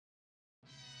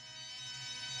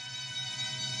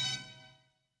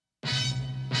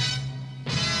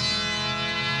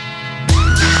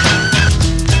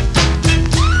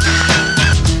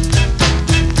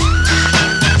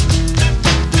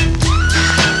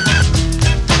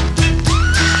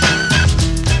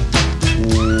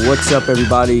What's up,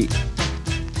 everybody,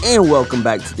 and welcome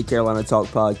back to the Carolina Talk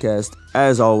Podcast.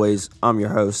 As always, I'm your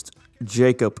host,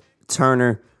 Jacob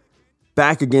Turner,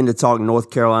 back again to talk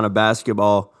North Carolina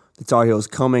basketball. The Tar Heels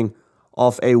coming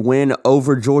off a win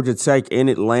over Georgia Tech in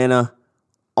Atlanta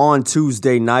on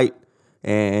Tuesday night,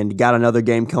 and got another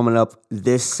game coming up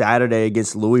this Saturday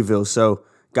against Louisville. So,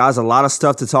 guys, a lot of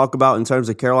stuff to talk about in terms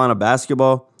of Carolina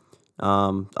basketball.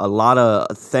 A lot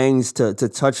of things to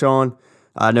touch on.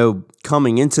 I know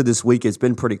coming into this week, it's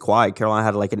been pretty quiet. Carolina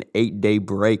had like an 8-day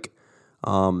break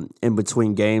in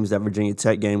between games, that Virginia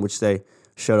Tech game, which they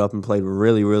showed up and played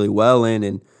really, really well in.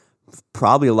 And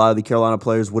probably a lot of the Carolina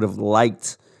players would have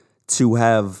liked to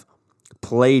have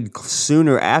played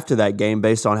sooner after that game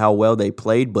based on how well they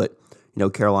played. But, you know,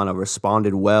 Carolina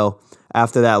responded well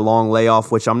after that long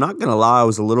layoff, which I'm not going to lie, I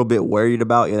was a little bit worried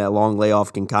about. You know, that long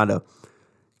layoff can kind of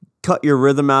cut your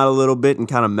rhythm out a little bit and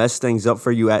kind of mess things up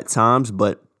for you at times,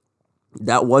 but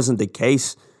that wasn't the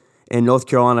case. And North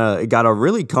Carolina got a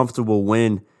really comfortable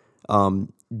win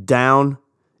down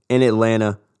in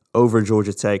Atlanta over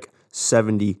Georgia Tech,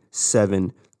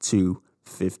 77-54.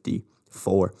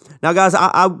 Now, guys,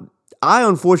 I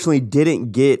unfortunately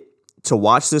didn't get to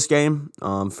watch this game.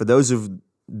 For those of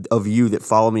you that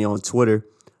follow me on Twitter,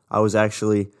 I was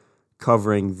actually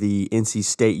covering the NC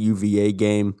State UVA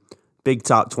game. Big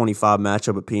top 25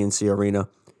 matchup at PNC Arena.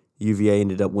 UVA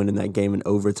ended up winning that game in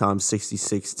overtime,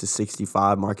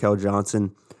 66-65. Markel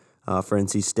Johnson for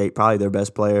NC State, probably their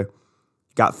best player,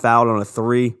 got fouled on a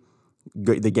three.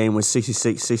 The game was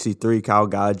 66-63. Kyle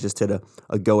Guy just hit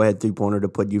a go-ahead three-pointer to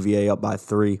put UVA up by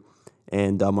 3.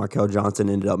 And Markel Johnson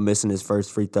ended up missing his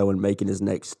first free throw and making his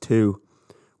next 2,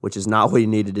 which is not what he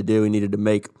needed to do. He needed to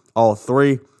make all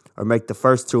 3 or make the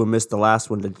first 2 and miss the last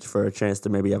one for a chance to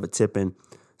maybe have a tip-in.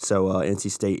 So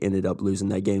NC State ended up losing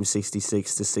that game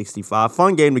 66-65.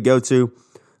 Fun game to go to.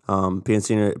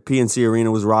 PNC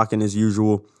Arena was rocking as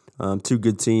usual. 2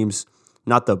 good teams.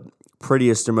 Not the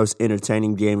prettiest or most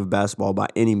entertaining game of basketball by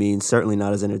any means. Certainly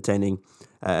not as entertaining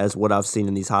as what I've seen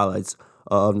in these highlights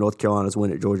of North Carolina's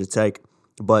win at Georgia Tech.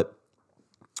 But,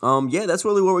 yeah, that's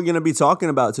really what we're going to be talking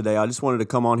about today. I just wanted to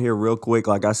come on here real quick.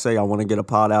 Like I say, I want to get a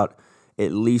pod out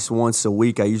at least once a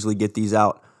week. I usually get these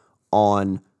out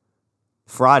on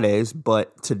Fridays,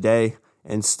 but today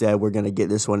instead we're going to get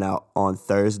this one out on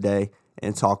Thursday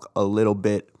and talk a little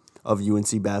bit of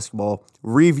UNC basketball,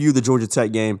 review the Georgia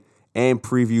Tech game, and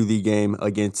preview the game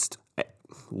against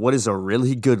what is a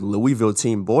really good Louisville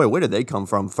team. Boy, where did they come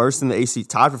from? First in the ACC,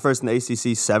 tied for first in the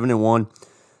ACC, 7-1,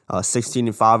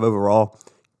 16-5 overall.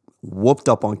 Whooped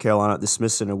up on Carolina at the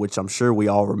Smith Center, which I'm sure we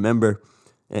all remember.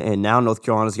 And now North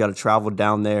Carolina's got to travel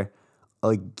down there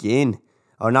again.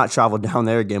 Or not travel down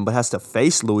there again, but has to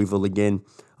face Louisville again,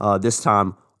 this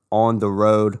time on the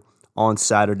road on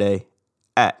Saturday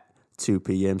at 2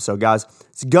 p.m. So, guys,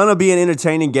 it's going to be an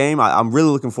entertaining game. I'm really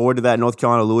looking forward to that North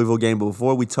Carolina-Louisville game. But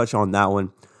before we touch on that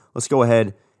one, let's go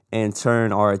ahead and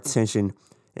turn our attention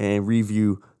and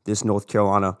review this North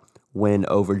Carolina win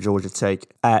over Georgia Tech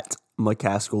at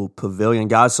McCaskill Pavilion.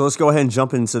 Guys, so let's go ahead and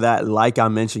jump into that. Like I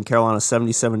mentioned, Carolina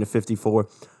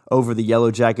 77-54. Over the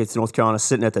Yellow Jackets. North Carolina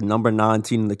sitting at the number 9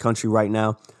 team in the country right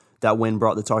now. That win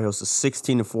brought the Tar Heels to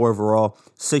 16-4 overall,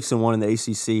 6-1 in the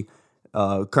ACC.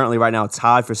 Currently, right now,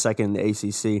 tied for second in the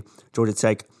ACC. Georgia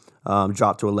Tech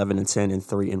dropped to 11-10 and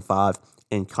 3-5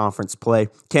 in conference play.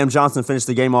 Cam Johnson finished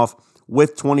the game off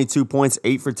with 22 points,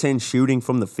 8 for 10 shooting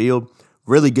from the field.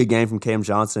 Really good game from Cam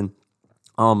Johnson.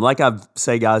 Like I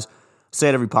say, guys, say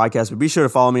it every podcast, but be sure to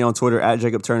follow me on Twitter at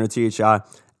Jacob Turner THI,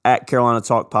 at Carolina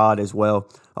Talk Pod as well.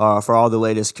 For all the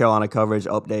latest Carolina coverage,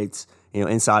 updates,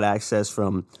 inside access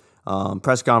from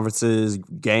press conferences,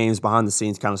 games, behind the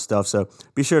scenes kind of stuff. So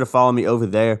be sure to follow me over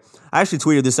there. I actually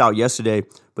tweeted this out yesterday,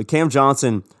 but Cam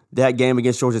Johnson, that game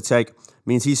against Georgia Tech,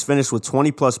 means he's finished with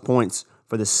 20-plus points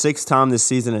for the 6th time this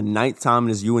season and 9th time in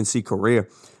his UNC career.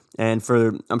 And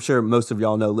I'm sure most of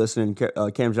y'all know listening,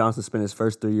 Cam Johnson spent his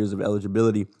first 3 years of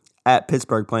eligibility at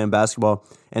Pittsburgh playing basketball.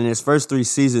 And in his first 3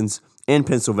 seasons in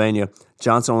Pennsylvania,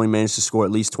 Johnson only managed to score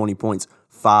at least 20 points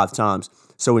 5 times.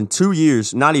 So in 2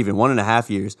 years, not even 1.5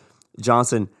 years,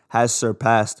 Johnson has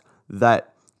surpassed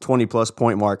that 20-plus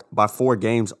point mark by 4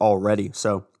 games already.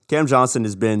 So Cam Johnson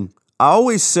has been, I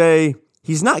always say,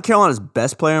 he's not Carolina's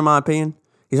best player in my opinion.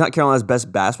 He's not Carolina's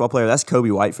best basketball player. That's Kobe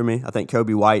White for me. I think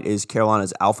Kobe White is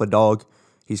Carolina's alpha dog.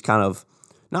 He's kind of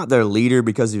not their leader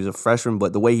because he was a freshman,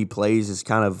 but the way he plays is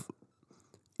kind of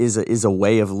is a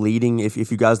way of leading, if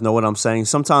you guys know what I'm saying.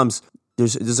 Sometimes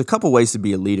there's a couple ways to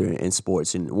be a leader in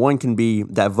sports, and one can be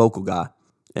that vocal guy,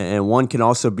 and one can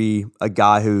also be a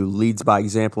guy who leads by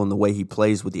example in the way he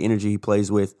plays, with the energy he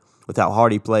plays with with how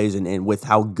hard he plays and with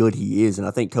how good he is. And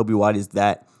I think Coby White is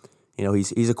that.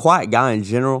 He's a quiet guy in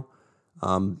general.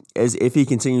 As if he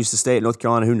continues to stay at North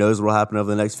Carolina, who knows what will happen over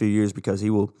the next few years, because he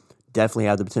will definitely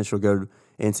have the potential to go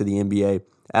into the NBA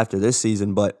after this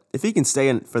season. But if he can stay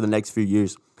in for the next few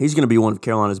years, he's going to be one of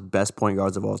Carolina's best point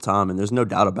guards of all time, and there's no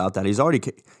doubt about that. He's already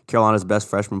Carolina's best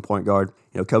freshman point guard.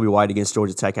 Coby White against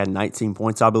Georgia Tech had 19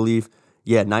 points, I believe.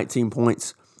 Yeah, 19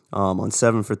 points on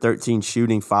 7 for 13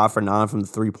 shooting, 5 for 9 from the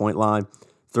three-point line,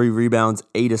 3 rebounds,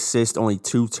 8 assists, only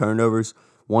 2 turnovers,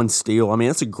 1 steal. I mean,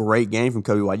 that's a great game from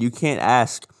Coby White. You can't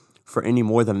ask for any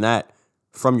more than that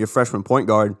from your freshman point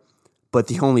guard. But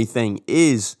the only thing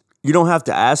is, you don't have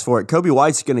to ask for it. Coby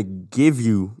White's going to give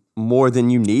you more than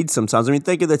you need sometimes. I mean,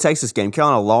 think of the Texas game.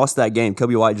 Carolina lost that game.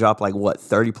 Coby White dropped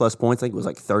 30-plus points. I think it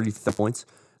was 30 points.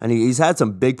 And he's had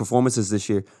some big performances this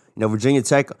year. Virginia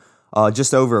Tech,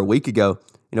 just over a week ago,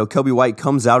 Coby White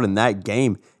comes out in that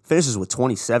game, finishes with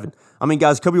 27. I mean,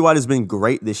 guys, Coby White has been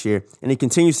great this year, and he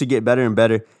continues to get better and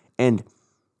better. And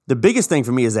the biggest thing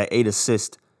for me is that 8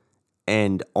 assists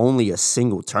and only a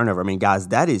single turnover. I mean, guys,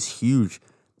 that is huge.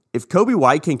 If Coby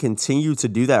White can continue to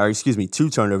do that, 2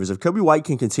 turnovers, if Coby White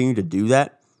can continue to do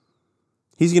that,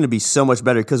 he's going to be so much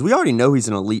better, because we already know he's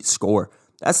an elite scorer.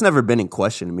 That's never been in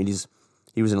question. I mean,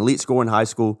 he was an elite scorer in high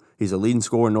school. He's a leading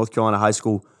scorer in North Carolina high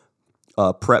school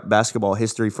prep basketball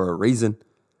history for a reason.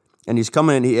 And he's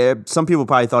coming in. Some people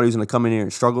probably thought he was going to come in here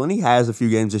and struggle, and he has a few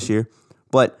games this year.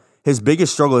 But his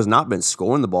biggest struggle has not been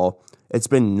scoring the ball. It's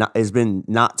been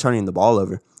not turning the ball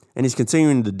over. And he's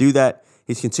continuing to do that.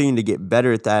 He's continuing to get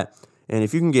better at that. And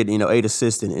if you can get 8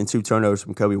 assists and 2 turnovers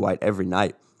from Coby White every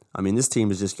night, I mean, this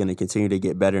team is just going to continue to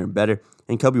get better and better.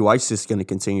 And Coby White's just going to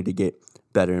continue to get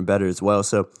better and better as well.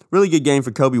 So really good game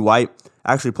for Coby White.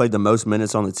 Actually played the most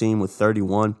minutes on the team with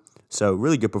 31. So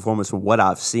really good performance from what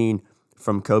I've seen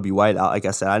from Coby White. Like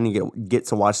I said, I didn't get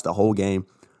to watch the whole game,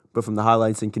 but from the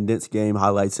highlights and condensed game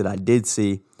highlights that I did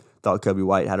see, thought Coby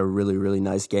White had a really, really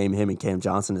nice game, him and Cam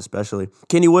Johnson especially.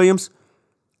 Kenny Williams,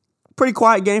 pretty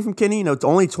quiet game from Kenny. It's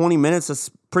only 20 minutes. That's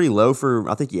pretty low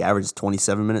I think he averages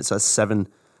 27 minutes. So that's 7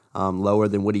 lower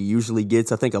than what he usually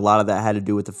gets. I think a lot of that had to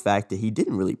do with the fact that he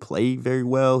didn't really play very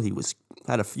well. He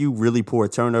had a few really poor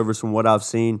turnovers from what I've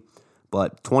seen.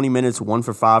 But 20 minutes, 1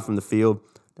 for 5 from the field,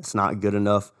 that's not good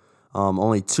enough.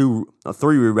 Only 3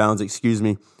 rebounds,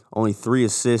 only 3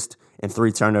 assists and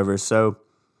 3 turnovers. So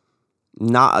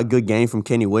not a good game from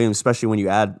Kenny Williams, especially when you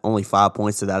add only 5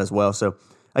 points to that as well. So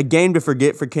a game to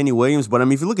forget for Kenny Williams. But, I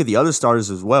mean, if you look at the other starters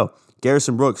as well,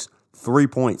 Garrison Brooks, 3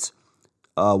 points,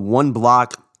 1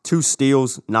 block, 2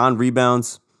 steals, 9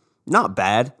 rebounds. Not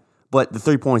bad, but the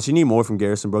 3 points, you need more from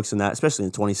Garrison Brooks than that, especially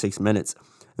in 26 minutes.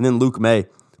 And then Luke May,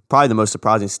 probably the most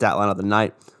surprising stat line of the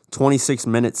night, 26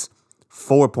 minutes,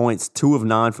 4 points, 2 of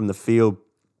 9 from the field.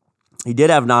 He did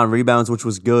have 9 rebounds, which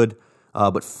was good,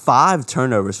 but 5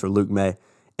 turnovers for Luke May.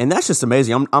 And that's just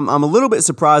amazing. I'm a little bit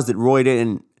surprised that Roy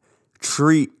didn't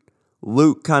treat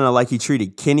Luke kind of like he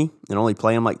treated Kenny and only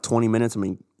play him 20 minutes. I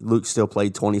mean, Luke still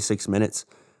played 26 minutes,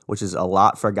 which is a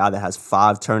lot for a guy that has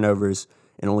 5 turnovers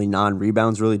and only 9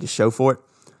 rebounds really to show for it.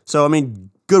 So, I mean,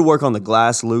 good work on the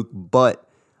glass, Luke, but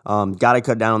got to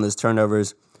cut down on those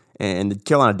turnovers. And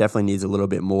Carolina definitely needs a little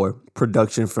bit more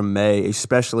production from May,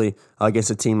 especially against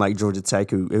a team like Georgia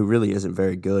Tech, who really isn't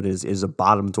very good, is a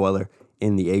bottom dweller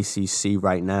in the ACC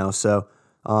right now. So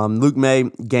Luke May,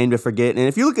 game to forget. And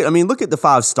if you look at the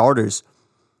 5 starters,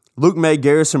 Luke May,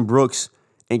 Garrison Brooks,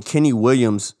 and Kenny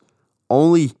Williams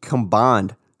only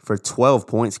combined for 12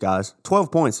 points, guys.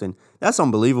 12 points, and that's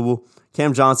unbelievable.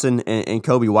 Cam Johnson and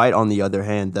Coby White, on the other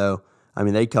hand, though, I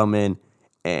mean, they come in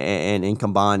and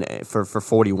combine for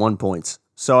 41 points.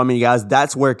 So, I mean, guys,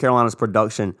 that's where Carolina's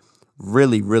production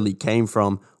really, really came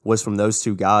from, was from those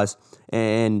 2 guys.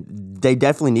 And they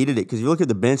definitely needed it, because you look at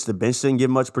the bench didn't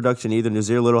give much production either.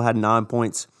 Nassir Little had 9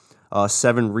 points,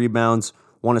 7 rebounds,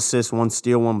 1 assist, 1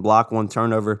 steal, 1 block, 1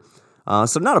 turnover.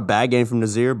 So not a bad game from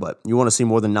Nassir, but you want to see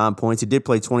more than 9 points. He did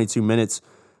play 22 minutes,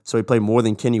 so he played more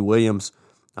than Kenny Williams,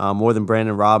 more than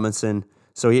Brandon Robinson.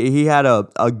 So he had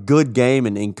a good game,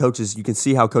 and coaches, you can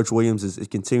see how Coach Williams is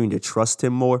continuing to trust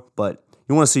him more. But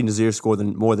you want to see Nassir score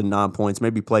more than 9 points,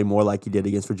 maybe play more like he did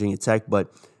against Virginia Tech.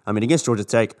 But, I mean, against Georgia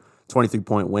Tech,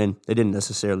 23-point win. They didn't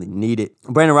necessarily need it.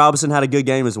 Brandon Robinson had a good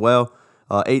game as well.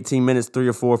 18 minutes, 3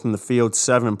 or 4 from the field,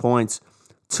 7 points,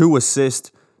 2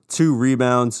 assists, 2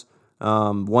 rebounds,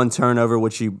 1 turnover,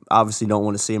 which you obviously don't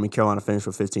want to see him in Carolina finish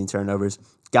with 15 turnovers.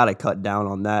 Got to cut down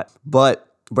on that. But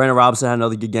Brandon Robinson had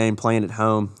another good game playing at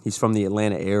home. He's from the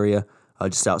Atlanta area,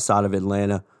 just outside of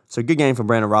Atlanta. So good game from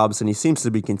Brandon Robinson. He seems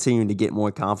to be continuing to get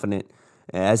more confident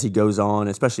as he goes on,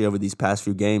 especially over these past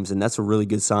few games. And that's a really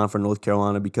good sign for North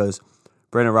Carolina because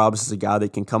Brandon Robinson is a guy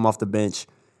that can come off the bench,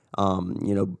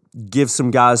 give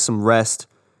some guys some rest,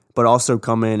 but also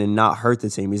come in and not hurt the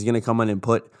team. He's going to come in and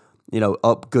put,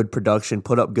 up good production,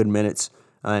 put up good minutes.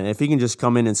 And if he can just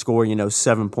come in and score,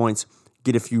 7 points,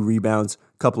 get a few rebounds,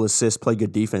 couple assists, play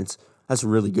good defense, that's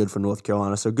really good for North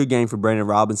Carolina. So good game for Brandon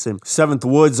Robinson. Seventh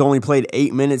Woods only played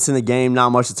 8 minutes in the game. Not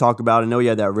much to talk about. I know he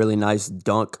had that really nice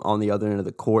dunk on the other end of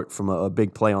the court from a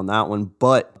big play on that one.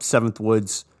 But Seventh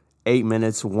Woods, 8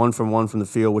 minutes, 1 from the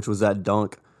field, which was that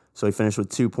dunk. So he finished with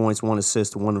 2 points, 1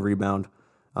 assist, 1 rebound.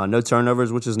 No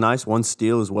turnovers, which is nice. 1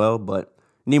 steal as well. But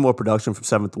need more production from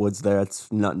Seventh Woods there. That's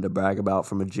nothing to brag about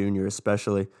from a junior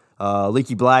especially.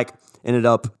 Leaky Black ended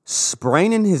up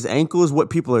spraining his ankle is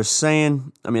what people are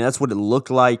saying. I mean, that's what it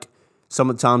looked like.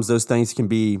 Sometimes those things can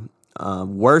be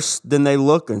worse than they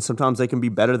look, and sometimes they can be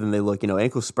better than they look.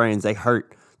 Ankle sprains, they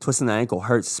hurt. Twisting the ankle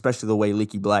hurts, especially the way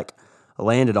Leaky Black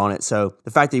landed on it. So the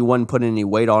fact that he wasn't putting any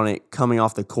weight on it coming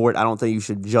off the court, I don't think you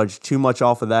should judge too much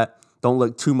off of that. Don't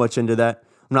look too much into that.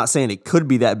 I'm not saying it could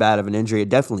be that bad of an injury. It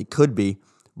definitely could be.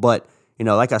 But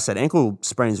like I said, ankle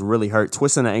sprains really hurt.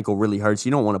 Twisting the ankle really hurts.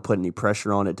 You don't want to put any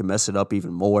pressure on it to mess it up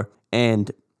even more. And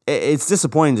it's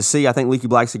disappointing to see. I think Leaky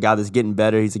Black's a guy that's getting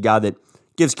better. He's a guy that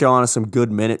gives Carolina some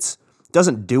good minutes.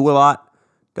 Doesn't do a lot.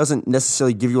 Doesn't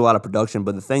necessarily give you a lot of production.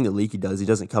 But the thing that Leaky does, he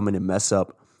doesn't come in and mess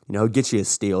up. He'll get you a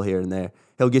steal here and there.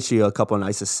 He'll get you a couple of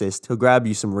nice assists. He'll grab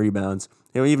you some rebounds.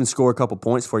 He'll even score a couple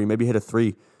points for you. Maybe hit a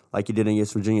 3 like he did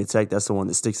against Virginia Tech. That's the one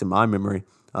that sticks in my memory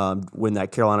when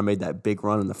that Carolina made that big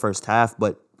run in the first half.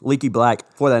 But Leaky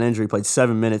Black, for that injury, played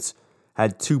 7 minutes,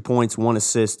 had 2 points, 1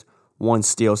 assist, 1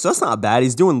 steal. So that's not bad.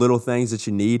 He's doing little things that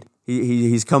you need.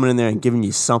 He's coming in there and giving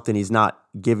you something. He's not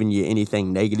giving you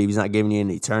anything negative. He's not giving you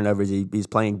any turnovers. He's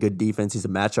playing good defense. He's a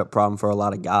matchup problem for a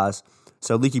lot of guys.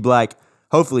 So Leaky Black,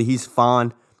 hopefully he's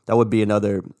fine. That would be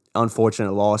another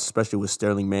unfortunate loss, especially with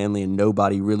Sterling Manley and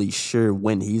nobody really sure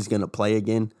when he's going to play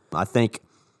again. I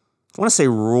want to say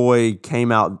Roy came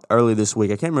out early this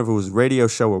week. I can't remember if it was a radio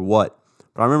show or what,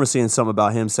 but I remember seeing something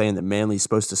about him saying that Manley's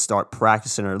supposed to start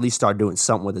practicing or at least start doing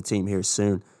something with the team here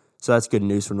soon. So that's good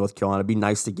news for North Carolina. It'd be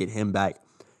nice to get him back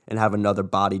and have another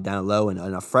body down low and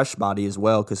a fresh body as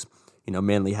well because,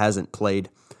 Manley hasn't played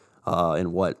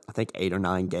in 8 or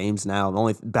 9 games now. The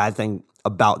only bad thing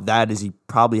about that is he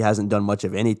probably hasn't done much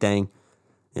of anything,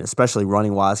 especially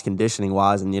running-wise,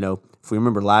 conditioning-wise. And, if we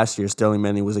remember last year, Sterling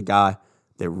Manley was a guy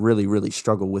that really, really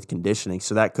struggled with conditioning.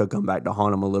 So that could come back to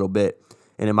haunt him a little bit.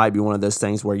 And it might be one of those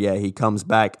things where, he comes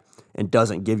back and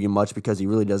doesn't give you much because he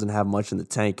really doesn't have much in the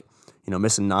tank.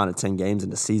 Missing 9 or 10 games in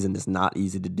the season is not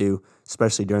easy to do,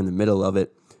 especially during the middle of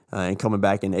it. And coming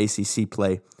back in ACC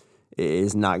play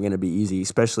is not going to be easy,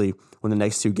 especially when the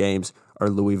next 2 games are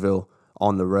Louisville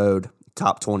on the road,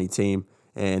 top 20 team,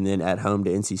 and then at home to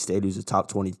NC State, who's a top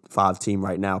 25 team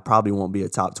right now. Probably won't be a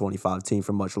top 25 team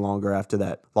for much longer after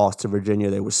that loss to Virginia.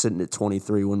 They were sitting at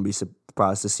 23. Wouldn't be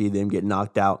surprised to see them get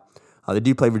knocked out. They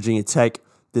do play Virginia Tech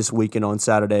this weekend on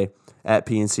Saturday at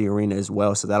PNC Arena as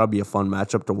well, so that'll be a fun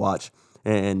matchup to watch.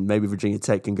 And maybe Virginia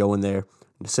Tech can go in there,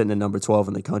 sitting at number 12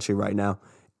 in the country right now,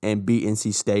 and beat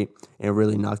NC State and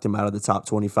really knock them out of the top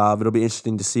 25. It'll be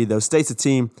interesting to see, though. State's a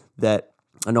team that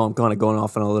I know I'm kind of going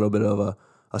off on a little bit of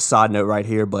a side note right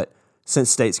here, but since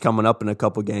State's coming up in a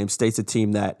couple games, State's a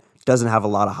team that doesn't have a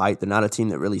lot of height. They're not a team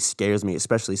that really scares me,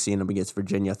 especially seeing them against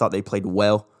Virginia. I thought they played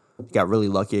well. Got really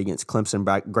lucky against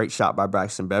Clemson. Great shot by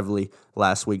Braxton Beverly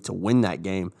last week to win that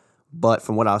game. But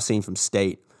from what I've seen from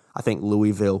State, I think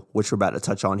Louisville, which we're about to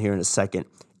touch on here in a second,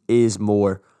 is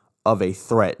more of a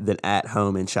threat than at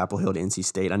home in Chapel Hill to NC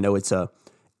State. I know it's a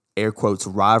air quotes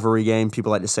rivalry game.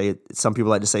 People like to say it. Some people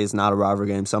like to say it's not a rivalry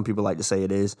game. Some people like to say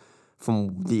it is.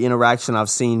 From the interaction I've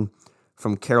seen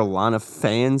from Carolina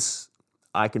fans,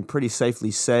 I can pretty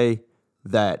safely say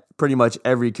that pretty much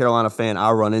every Carolina fan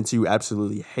I run into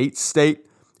absolutely hates State,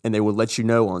 and they will let you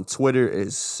know on Twitter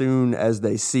as soon as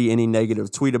they see any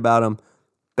negative tweet about them.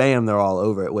 Bam, they're all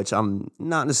over it, which I'm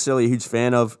not necessarily a huge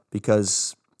fan of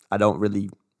because I don't really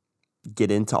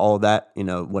get into all of that,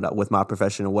 with my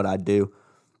profession and what I do.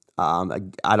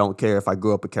 I don't care if I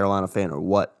grew up a Carolina fan or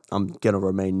what. I'm going to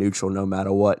remain neutral no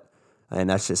matter what. And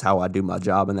that's just how I do my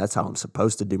job, and that's how I'm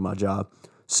supposed to do my job.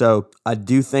 So I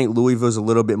do think Louisville's a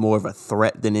little bit more of a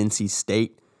threat than NC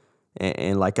State.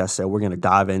 And like I said, we're going to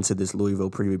dive into this Louisville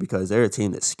preview because they're a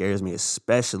team that scares me,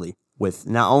 especially with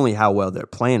not only how well they're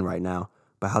playing right now,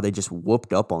 but how they just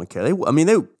whooped up on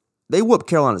Carolina. They whooped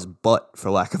Carolina's butt,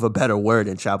 for lack of a better word,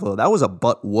 in Chapel Hill. That was a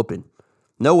butt whooping.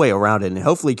 No way around it. And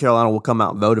hopefully Carolina will come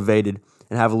out motivated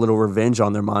and have a little revenge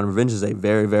on their mind. Revenge is a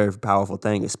very, very powerful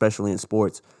thing, especially in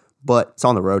sports. but it's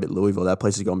on the road at Louisville. That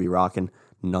place is going to be rocking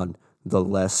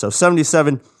nonetheless. So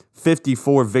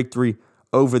 77-54 victory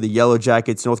over the Yellow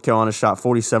Jackets. North Carolina shot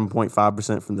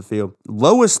 47.5% from the field.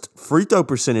 Lowest free throw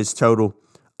percentage total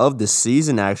of the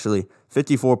season, actually.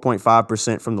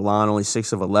 54.5% from the line, only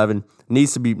 6 of 11. Need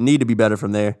to be better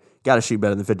from there. Got to shoot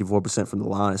better than 54% from the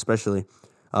line, especially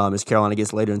as Carolina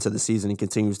gets later into the season and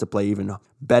continues to play even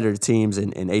better teams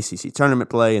in ACC tournament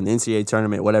play and the NCAA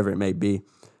tournament, whatever it may be.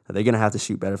 They're going to have to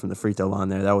shoot better from the free throw line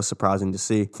there. That was surprising to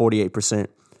see. 48%,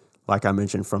 like I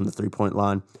mentioned, from the three-point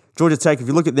line. Georgia Tech, if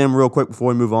you look at them real quick before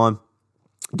we move on,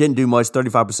 didn't do much,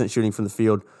 35% shooting from the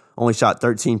field, only shot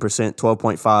 13%,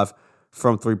 12.5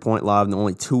 from three-point line, and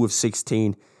only 2 of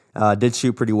 16. Did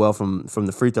shoot pretty well from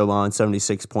the free throw line,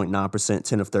 76.9%,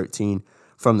 10 of 13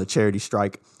 from the charity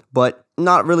strike. But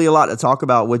not really a lot to talk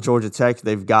about with Georgia Tech.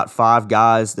 They've got 5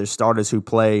 guys, their starters, who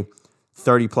play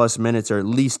 30-plus minutes or at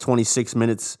least 26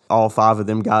 minutes. All 5 of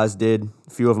them guys did. A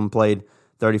few of them played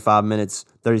 35 minutes,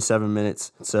 37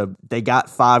 minutes. So they got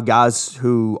 5 guys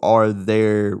who are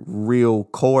their real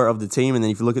core of the team. And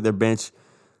then if you look at their bench,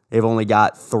 they've only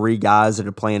got 3 guys that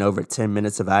are playing over 10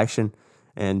 minutes of action.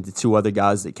 And the 2 other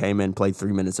guys that came in played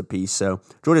 3 minutes apiece. So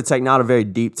Georgia Tech, not a very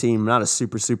deep team, not a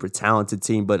super, super talented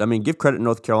team. But, I mean, give credit to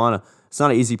North Carolina. It's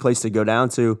not an easy place to go down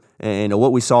to. And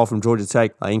what we saw from Georgia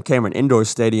Tech in Cameron Indoor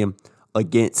Stadium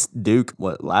against Duke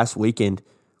last weekend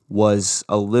was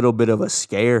a little bit of a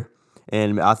scare.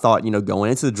 And I thought,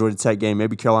 going into the Georgia Tech game,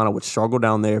 maybe Carolina would struggle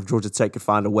down there if Georgia Tech could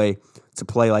find a way to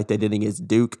play like they did against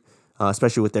Duke,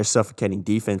 especially with their suffocating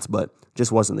defense. But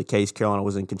just wasn't the case. Carolina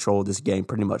was in control of this game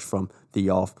pretty much from the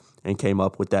off and came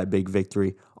up with that big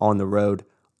victory on the road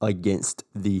against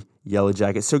the Yellow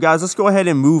Jackets. So, guys, let's go ahead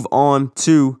and move on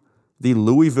to the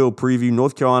Louisville preview.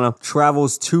 North Carolina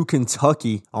travels to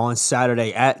Kentucky on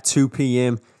Saturday at 2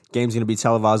 p.m. Game's going to be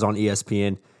televised on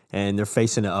ESPN, and they're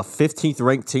facing a 15th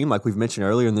ranked team, like we've mentioned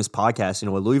earlier in this podcast. A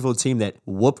Louisville team that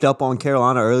whooped up on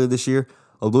Carolina earlier this year,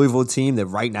 a Louisville team that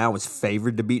right now is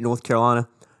favored to beat North Carolina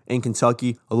in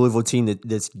Kentucky, a Louisville team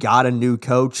that's got a new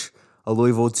coach, a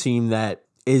Louisville team that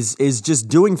is just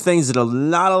doing things that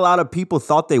not a lot of people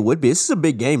thought they would be. This is a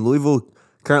big game. Louisville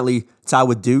currently tied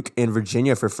with Duke and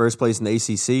Virginia for first place in the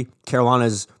ACC.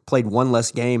 Carolina's played 1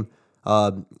 less game.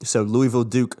 So Louisville,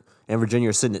 Duke, and Virginia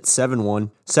are sitting at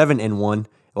 7-1,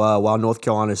 while North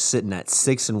Carolina is sitting at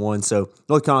 6-1. So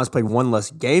North Carolina's played 1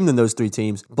 less game than those 3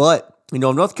 teams. But, if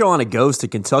North Carolina goes to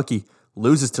Kentucky,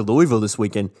 loses to Louisville this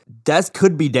weekend, that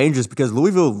could be dangerous because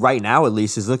Louisville right now at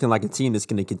least is looking like a team that's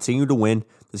going to continue to win,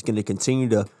 that's going to continue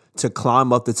to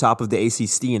climb up the top of the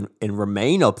ACC and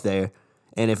remain up there.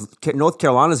 And if North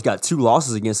Carolina's got 2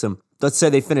 losses against them, let's say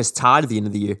they finish tied at the end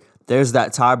of the year, there's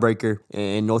that tiebreaker,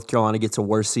 and North Carolina gets a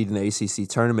worse seed in the ACC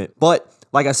tournament. But,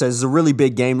 like I said, this is a really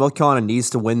big game. North Carolina needs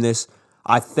to win this.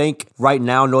 I think right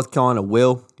now North Carolina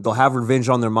will. They'll have revenge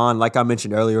on their mind. Like I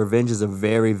mentioned earlier, revenge is a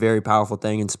very, very powerful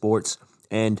thing in sports.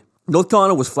 And North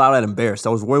Carolina was flat out embarrassed.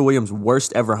 That was Roy Williams'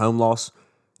 worst ever home loss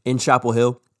in Chapel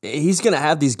Hill. He's going to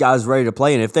have these guys ready to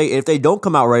play. And if they don't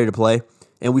come out ready to play,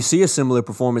 and we see a similar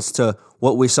performance to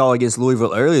what we saw against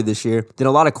Louisville earlier this year, then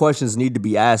a lot of questions need to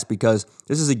be asked because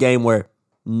this is a game where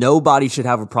nobody should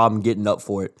have a problem getting up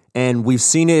for it. And we've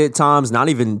seen it at times, not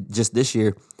even just this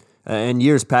year, in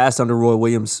years past under Roy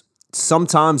Williams.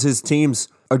 Sometimes his teams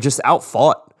are just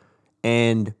outfought.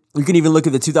 And you can even look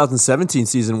at the 2017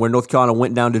 season where North Carolina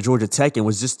went down to Georgia Tech and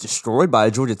was just destroyed by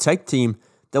a Georgia Tech team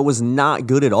that was not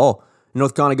good at all.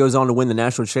 North Carolina goes on to win the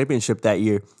national championship that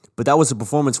year. But that was a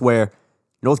performance where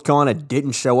North Carolina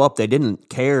didn't show up. They didn't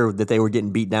care that they were getting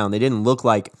beat down. They didn't look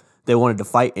like they wanted to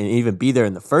fight and even be there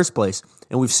in the first place.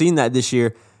 And we've seen that this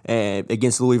year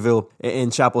against Louisville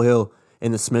in Chapel Hill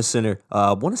in the Smith Center.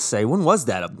 I want to say, when was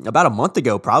that? About a month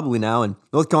ago, probably now. And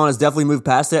North Carolina's definitely moved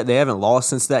past that. They haven't lost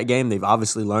since that game. They've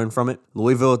obviously learned from it.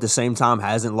 Louisville at the same time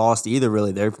hasn't lost either,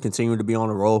 really. They're continuing to be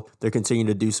on a roll. They're continuing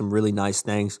to do some really nice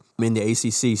things. I mean, the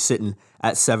ACC sitting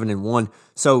at 7-1.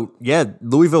 So, yeah,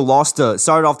 Louisville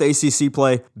started off the ACC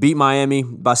play, beat Miami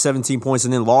by 17 points,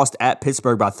 and then lost at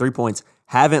Pittsburgh by 3 points.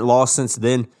 Haven't lost since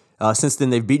then. Since then,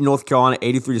 they've beaten North Carolina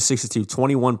 83-62,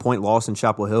 21-point loss in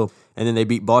Chapel Hill. And then they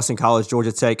beat Boston College,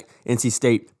 Georgia Tech, NC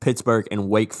State, Pittsburgh, and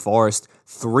Wake Forest.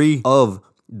 3 of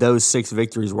those 6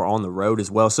 victories were on the road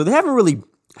as well. So they haven't really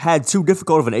had too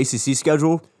difficult of an ACC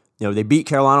schedule. They beat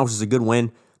Carolina, which is a good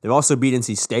win. They've also beat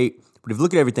NC State. But if you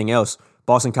look at everything else,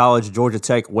 Boston College, Georgia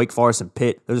Tech, Wake Forest, and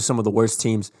Pitt, those are some of the worst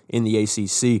teams in the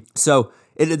ACC. So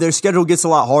their schedule gets a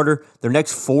lot harder. Their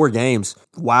next 4 games,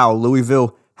 wow,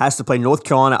 Louisville has to play North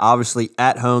Carolina, obviously,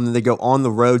 at home. Then they go on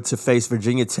the road to face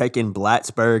Virginia Tech in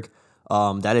Plattsburgh.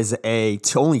 That is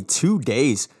only 2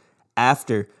 days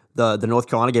after the North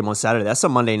Carolina game on Saturday. That's a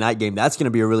Monday night game. That's going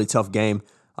to be a really tough game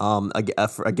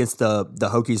against the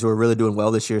Hokies, who are really doing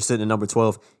well this year, sitting at number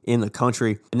 12 in the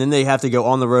country. And then they have to go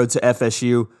on the road to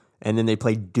FSU, and then they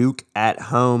play Duke at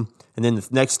home. And then the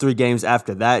next 3 games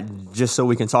after that, just so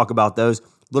we can talk about those, a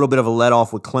little bit of a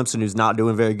let-off with Clemson, who's not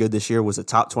doing very good this year, was a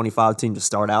top 25 team to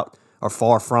start out, or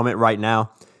far from it right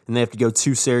now. And they have to go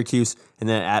to Syracuse, and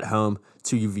then at home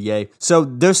to UVA. So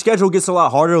their schedule gets a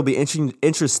lot harder. It'll be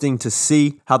interesting to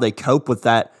see how they cope with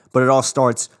that. But it all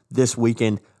starts this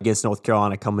weekend against North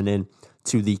Carolina, coming in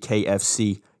to the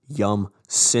KFC Yum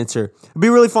Center. It'll be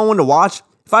a really fun one to watch.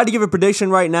 If I had to give a prediction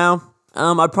right now,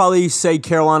 I'd probably say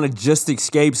Carolina just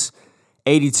escapes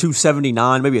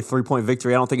 82-79, maybe a 3-point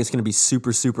victory. I don't think it's going to be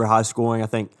super, super high scoring. I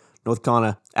think North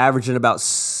Carolina averaging about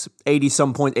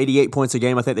 80-some points, 88 points a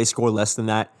game. I think they score less than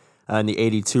that in the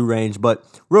 82 range. But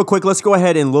real quick, let's go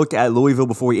ahead and look at Louisville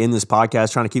before we end this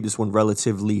podcast, trying to keep this one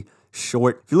relatively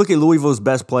short. If you look at Louisville's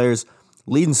best players,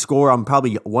 leading scorer, I'm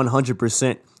probably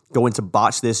 100% going to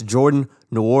botch this. Jordan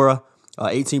Nwora,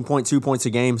 18.2 points a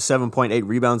game, 7.8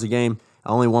 rebounds a game,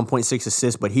 only 1.6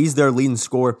 assists, but he's their leading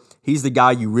scorer. He's the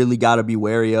guy you really got to be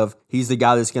wary of. He's the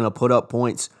guy that's going to put up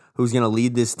points, who's going to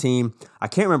lead this team. I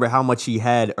can't remember how much he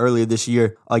had earlier this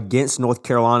year against North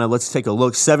Carolina. Let's take a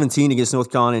look. 17 against North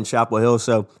Carolina in Chapel Hill,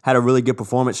 so had a really good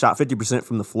performance, shot 50%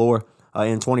 from the floor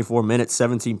in 24 minutes,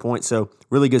 17 points. So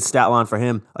really good stat line for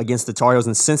him against the Tar Heels.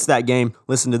 And since that game,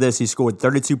 listen to this, he scored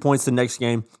 32 points the next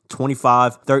game,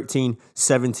 25, 13,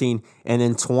 17, and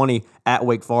then 20 at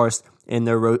Wake Forest in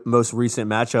their most recent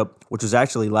matchup, which was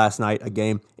actually last night, a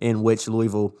game in which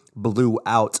Louisville blew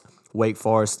out Wake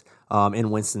Forest in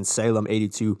Winston-Salem,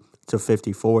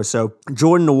 82-54. So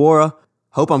Jordan Nwora,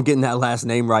 hope I'm getting that last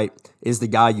name right, is the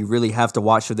guy you really have to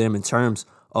watch for them in terms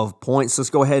of points. Let's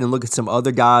go ahead and look at some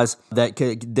other guys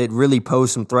that really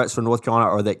pose some threats for North Carolina,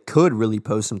 or that could really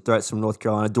pose some threats from North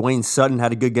Carolina. Dwayne Sutton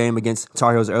had a good game against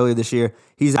Tar Heels earlier this year.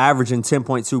 He's averaging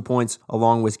 10.2 points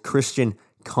along with Christian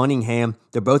Cunningham.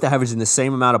 They're both averaging the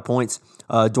same amount of points.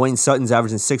 Dwayne Sutton's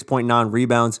averaging 6.9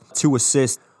 rebounds, 2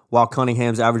 assists, while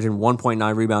Cunningham's averaging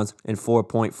 1.9 rebounds and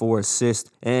 4.4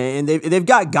 assists. And they've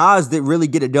got guys that really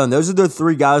get it done. Those are their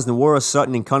 3 guys, Nwora,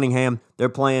 Sutton, and Cunningham. They're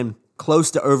playing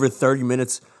close to over 30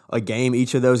 minutes a game,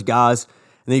 each of those guys.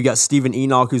 And then you got Stephen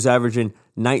Enoch, who's averaging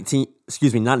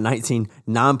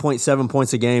 9.7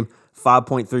 points a game,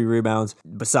 5.3 rebounds.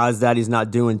 Besides that, he's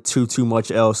not doing too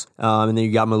much else. And then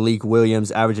you got Malik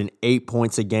Williams averaging 8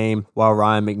 points a game, while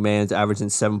Ryan McMahon's averaging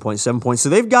 7.7 points. So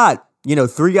they've got,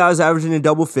 3 guys averaging in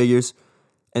double figures,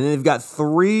 and then they've got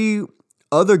 3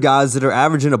 other guys that are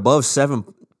averaging above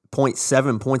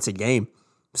 7.7 points a game.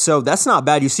 So that's not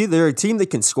bad. You see, they're a team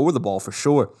that can score the ball for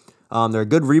sure. They're a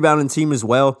good rebounding team as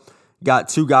well. Got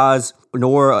 2 guys,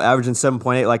 Nwora averaging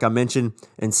 7.8, like I mentioned,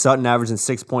 and Sutton averaging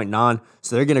 6.9.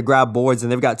 So they're going to grab boards,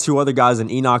 and they've got 2 other guys in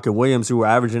Enoch and Williams who are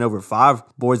averaging over 5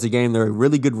 boards a game. They're a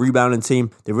really good rebounding team.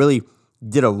 They really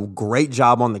did a great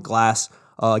job on the glass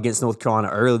against North Carolina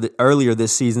earlier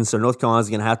this season, so North Carolina's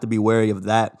going to have to be wary of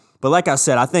that. But like I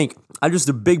said, I'm just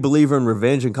a big believer in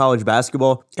revenge in college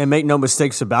basketball, and make no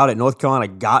mistakes about it, North Carolina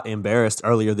got embarrassed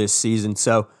earlier this season.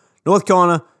 So North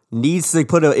Carolina needs to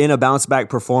put in a bounce-back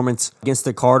performance against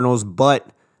the Cardinals. But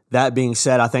that being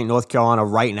said, I think North Carolina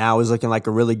right now is looking like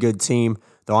a really good team.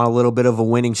 They're on a little bit of a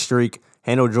winning streak,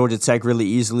 handled Georgia Tech really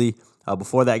easily.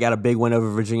 Before that, got a big win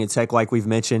over Virginia Tech, like we've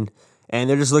mentioned. And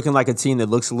they're just looking like a team that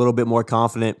looks a little bit more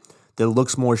confident, that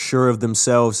looks more sure of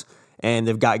themselves. And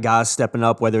they've got guys stepping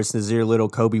up, whether it's Nazir Little,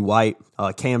 Kobe White,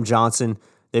 Cam Johnson.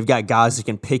 They've got guys that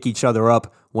can pick each other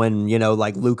up when,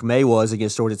 like Luke May was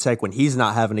against Georgia Tech when he's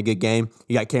not having a good game.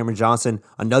 You got Cameron Johnson,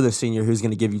 another senior who's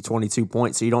going to give you 22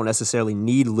 points. So you don't necessarily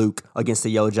need Luke against the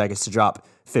Yellow Jackets to drop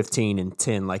 15 and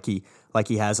 10 like he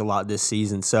has a lot this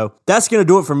season. So that's going to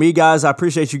do it for me, guys. I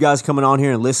appreciate you guys coming on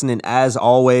here and listening as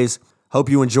always. Hope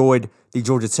you enjoyed the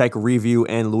Georgia Tech review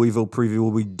and Louisville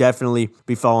preview. We'll definitely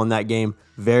be following that game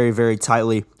very, very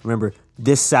tightly. Remember,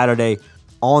 this Saturday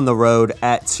on the road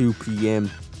at 2 p.m.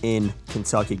 in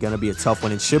Kentucky. Going to be a tough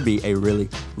one and should be a really,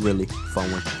 really fun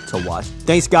one to watch.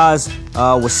 Thanks, guys.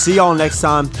 We'll see y'all next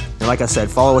time. And like I said,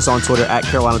 follow us on Twitter at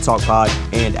Carolina Talk Pod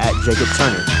and at Jacob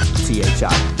Turner,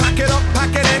 THI. Pack it up,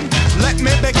 pack it in, let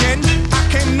me begin. I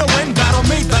came to win, battle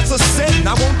me, that's a sin.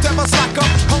 I won't ever slack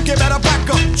up.